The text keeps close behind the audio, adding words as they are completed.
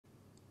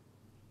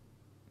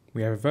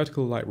We have a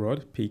vertical light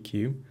rod,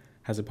 PQ,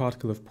 has a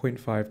particle of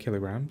 0.5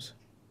 kilograms.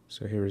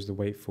 So here is the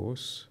weight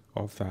force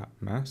of that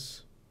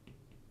mass.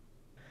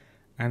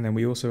 And then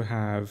we also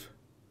have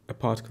a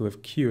particle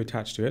of Q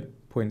attached to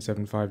it,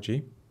 0.75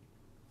 G,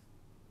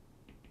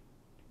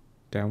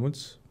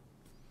 downwards.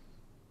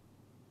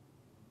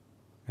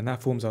 And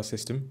that forms our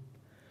system.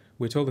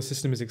 We're told the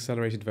system is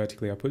accelerated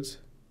vertically upwards,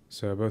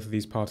 so both of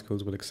these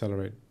particles will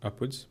accelerate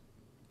upwards.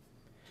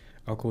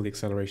 I'll call the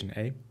acceleration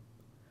A.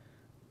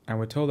 And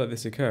we're told that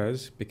this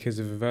occurs because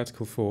of a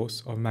vertical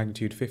force of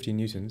magnitude 50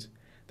 newtons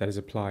that is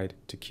applied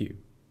to Q.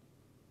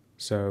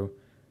 So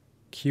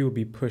Q will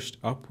be pushed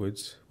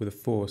upwards with a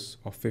force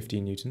of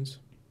 15 newtons.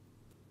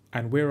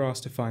 And we're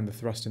asked to find the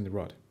thrust in the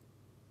rod.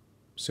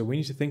 So we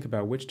need to think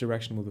about which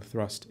direction will the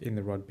thrust in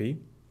the rod be.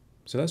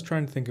 So let's try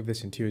and think of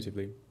this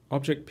intuitively.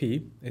 Object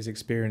P is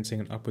experiencing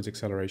an upwards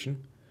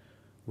acceleration.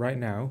 Right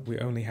now, we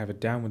only have a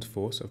downward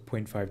force of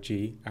 0.5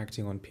 G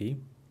acting on P.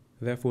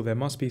 Therefore, there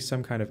must be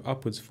some kind of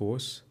upwards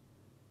force,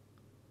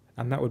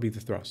 and that would be the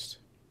thrust.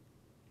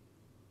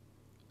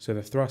 So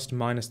the thrust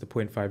minus the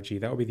 0.5 G,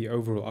 that will be the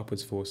overall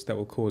upwards force that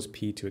will cause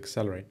P to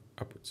accelerate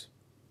upwards.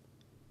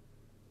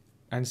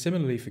 And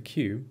similarly for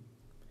Q,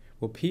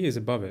 well, P is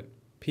above it.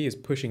 P is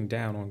pushing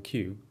down on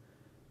Q,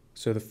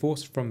 so the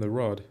force from the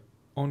rod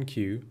on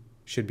Q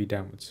should be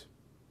downwards.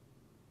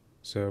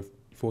 So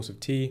force of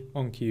T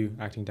on Q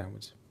acting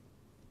downwards.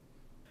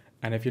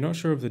 And if you're not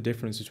sure of the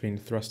difference between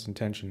thrust and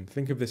tension,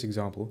 think of this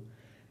example.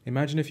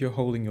 Imagine if you're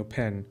holding your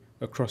pen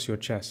across your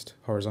chest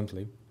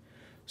horizontally.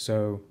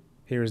 So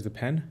here is the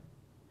pen,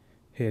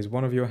 here's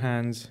one of your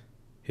hands,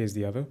 here's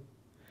the other,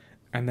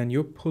 and then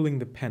you're pulling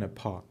the pen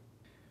apart.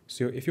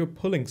 So if you're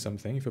pulling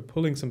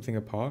something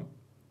apart,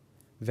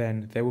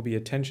 then there will be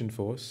a tension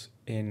force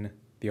in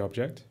the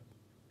object.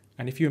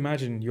 And if you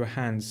imagine your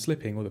hands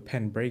slipping or the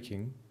pen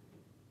breaking,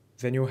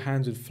 then your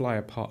hands would fly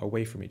apart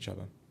away from each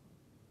other.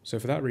 So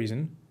for that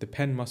reason, the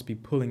pen must be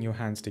pulling your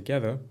hands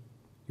together.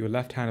 Your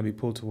left hand will be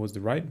pulled towards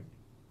the right,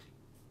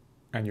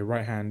 and your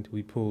right hand will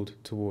be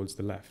pulled towards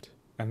the left.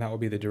 And that will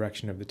be the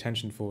direction of the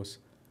tension force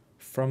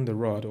from the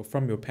rod, or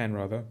from your pen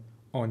rather,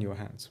 on your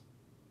hands.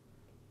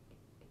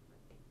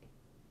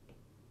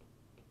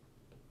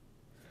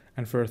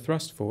 And for a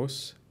thrust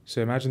force,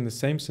 so imagine the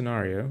same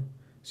scenario.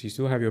 So you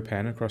still have your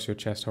pen across your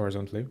chest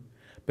horizontally,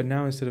 but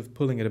now instead of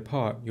pulling it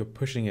apart, you're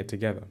pushing it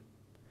together.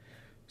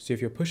 So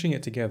if you're pushing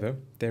it together,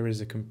 there is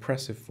a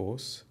compressive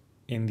force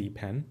in the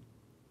pen.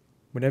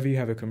 Whenever you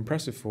have a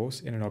compressive force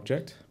in an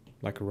object,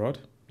 like a rod,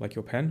 like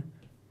your pen,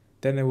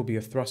 then there will be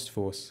a thrust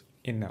force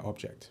in that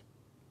object.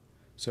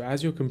 So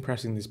as you're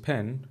compressing this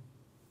pen,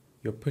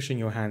 you're pushing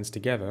your hands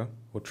together,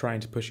 or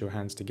trying to push your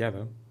hands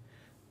together.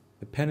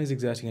 The pen is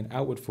exerting an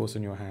outward force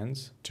on your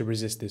hands to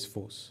resist this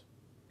force.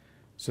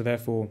 So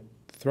therefore,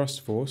 the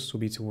thrust force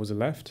will be towards the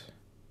left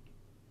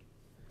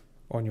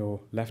on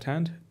your left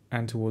hand,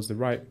 and towards the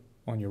right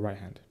on your right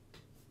hand.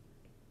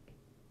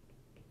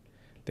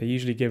 They're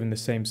usually given the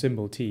same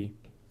symbol, T,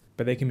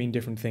 but they can mean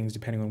different things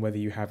depending on whether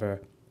you have a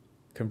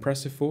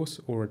compressive force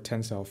or a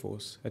tensile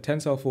force. A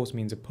tensile force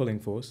means a pulling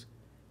force.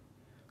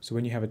 So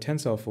when you have a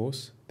tensile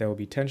force, there will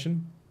be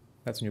tension.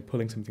 That's when you're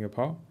pulling something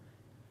apart.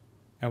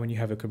 And when you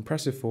have a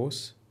compressive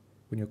force,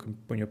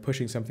 when you're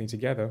pushing something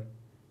together,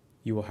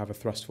 you will have a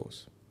thrust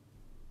force.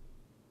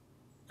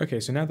 Okay,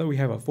 so now that we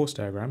have our force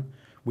diagram,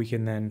 we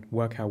can then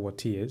work out what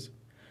T is.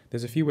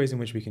 There's a few ways in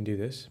which we can do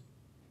this.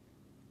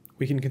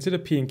 We can consider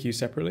P and Q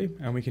separately,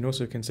 and we can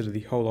also consider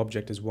the whole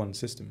object as one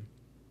system.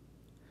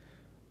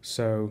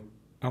 So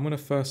I'm going to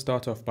first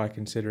start off by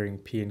considering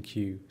P and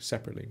Q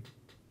separately.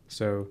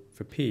 So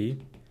for P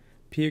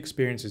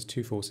experiences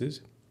two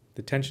forces,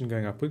 the tension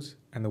going upwards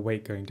and the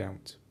weight going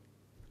downwards.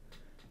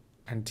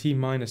 And T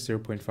minus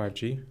 0.5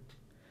 G,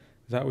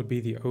 that would be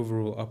the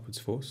overall upwards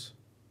force.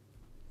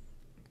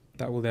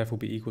 That will therefore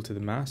be equal to the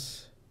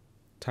mass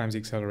times the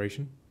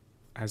acceleration,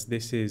 as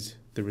this is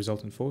the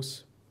resultant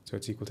force, so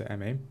it's equal to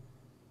ma.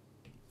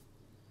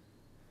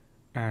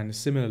 And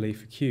similarly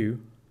for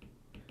Q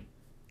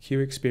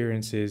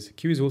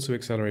is also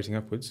accelerating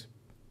upwards.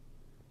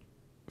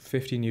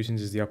 50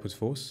 newtons is the upwards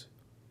force.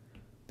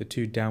 The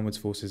two downwards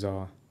forces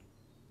are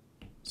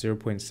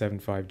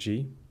 0.75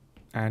 G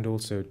and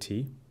also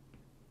T.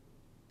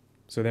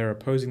 So they're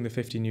opposing the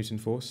 50 Newton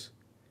force.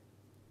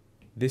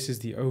 This is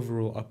the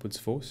overall upwards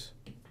force,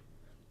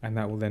 and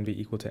that will then be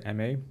equal to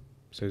ma,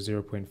 so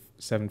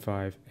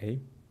 0.75 A.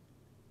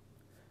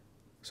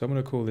 So I'm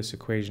going to call this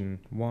equation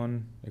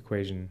 1,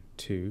 equation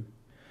 2.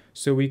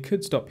 So we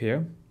could stop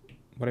here.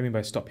 What I mean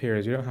by stop here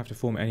is we don't have to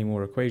form any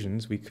more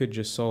equations. We could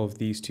just solve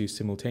these two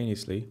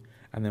simultaneously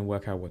and then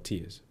work out what T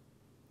is.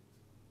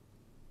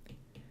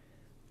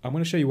 I'm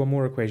going to show you one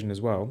more equation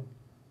as well,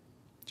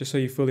 just so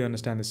you fully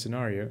understand this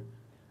scenario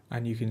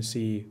and you can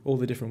see all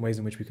the different ways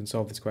in which we can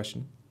solve this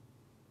question.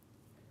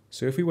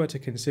 So if we were to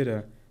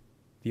consider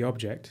the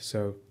object,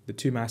 so the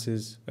two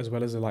masses as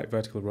well as the light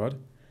vertical rod,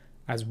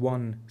 as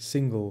one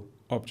single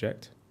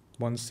object,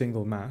 one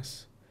single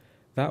mass,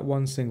 that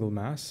one single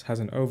mass has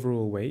an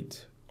overall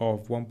weight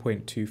of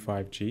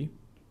 1.25 G,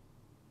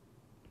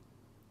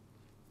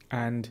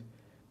 and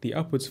the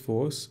upwards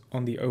force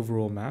on the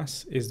overall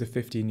mass is the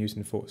 15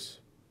 Newton force.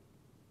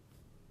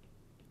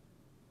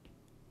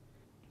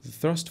 The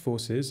thrust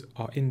forces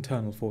are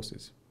internal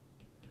forces.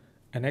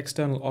 An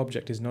external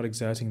object is not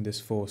exerting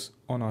this force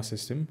on our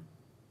system,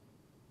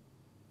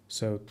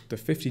 so the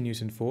 50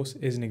 Newton force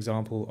is an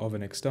example of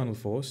an external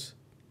force.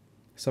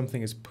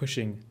 Something is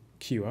pushing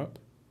Q up,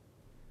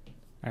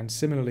 and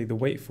similarly the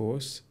weight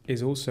force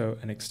is also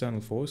an external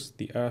force.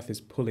 The Earth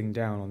is pulling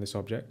down on this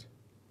object.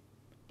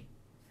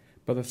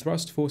 But the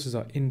thrust forces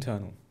are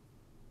internal.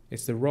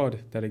 It's the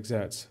rod that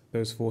exerts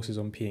those forces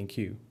on P and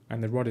Q,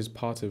 and the rod is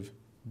part of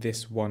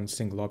this one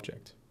single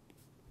object.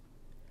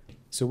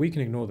 So we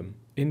can ignore them.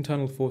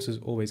 Internal forces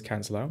always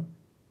cancel out.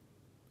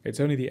 It's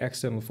only the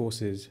external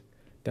forces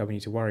that we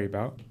need to worry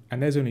about,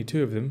 and there's only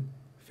two of them,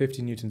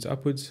 50 newtons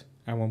upwards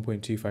and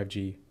 1.25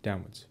 g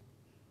downwards.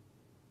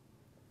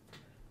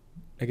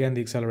 Again,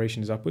 the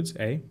acceleration is upwards,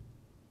 a,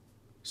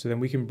 so then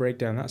we can break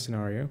down that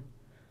scenario.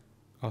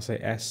 I'll say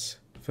S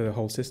for the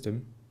whole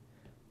system.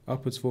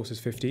 Upwards force is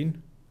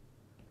 15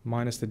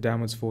 minus the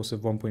downwards force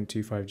of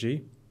 1.25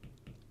 g,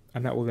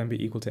 and that will then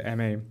be equal to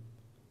ma,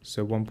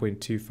 so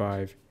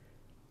 1.25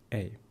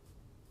 a.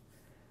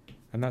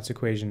 And that's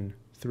equation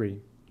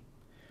 3.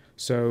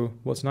 So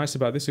what's nice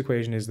about this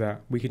equation is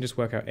that we can just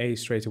work out a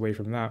straight away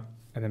from that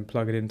and then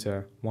plug it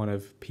into one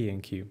of P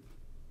and Q.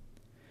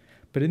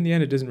 But in the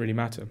end, it doesn't really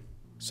matter.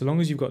 So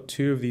long as you've got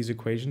two of these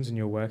equations and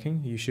you're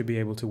working, you should be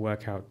able to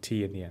work out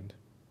T in the end.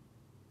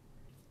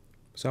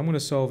 So I'm going to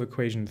solve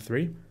equation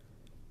 3.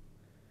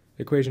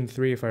 Equation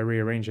 3, if I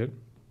rearrange it,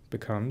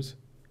 becomes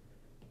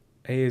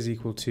A is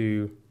equal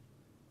to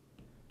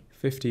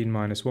 15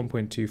 minus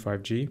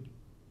 1.25 g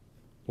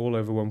all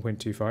over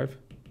 1.25.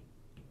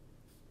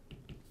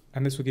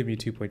 And this will give me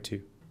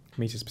 2.2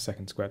 meters per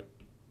second squared.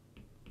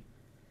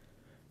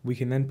 We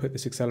can then put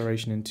this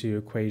acceleration into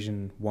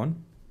equation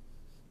 1.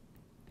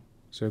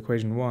 So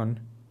equation 1,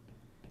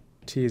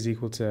 t is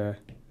equal to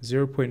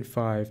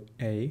 0.5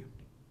 a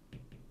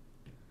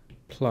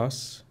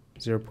plus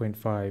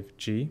 0.5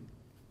 g.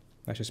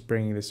 That's just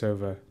bringing this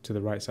over to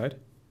the right side.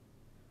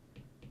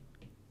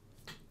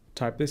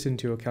 Type this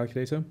into your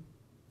calculator,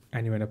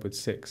 and you end up with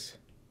 6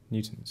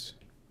 newtons,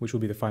 which will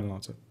be the final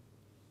answer.